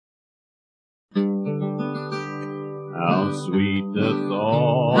How sweet the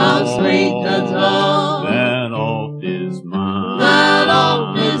thought, how sweet the thought, that oft is mine, that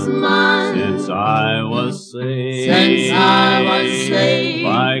oft is mine, since I was saved, since I was saved,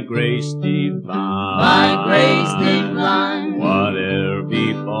 by grace divine, by grace divine. Whate'er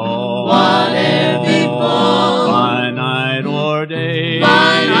befall, Whate'er befall, by night or day,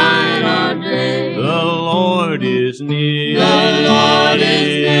 by night or day, the Lord is near, the Lord is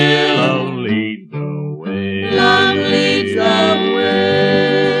near. Love leads the way, Love leads the way,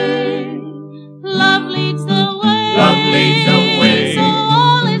 love leads the way, love leads the way. So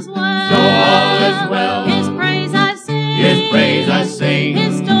all is well, So all is well. His praise I sing, His praise I sing,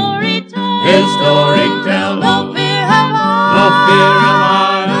 His story tell, His story tell. No fear have I, No fear have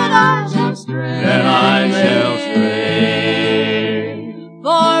that I shall stray, that I shall stray.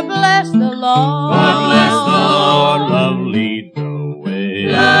 For bless the Lord, For bless the Lord, love leads the way,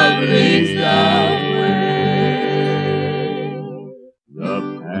 love leads the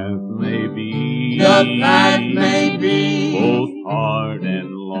The path may be, both hard and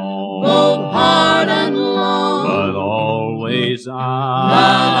long, both hard and long, but always I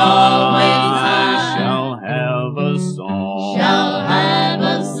shall have a song,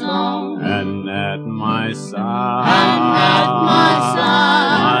 and at my side,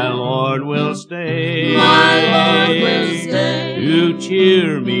 my Lord will stay, my Lord will stay, to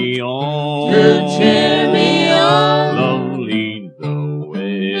cheer me on, to cheer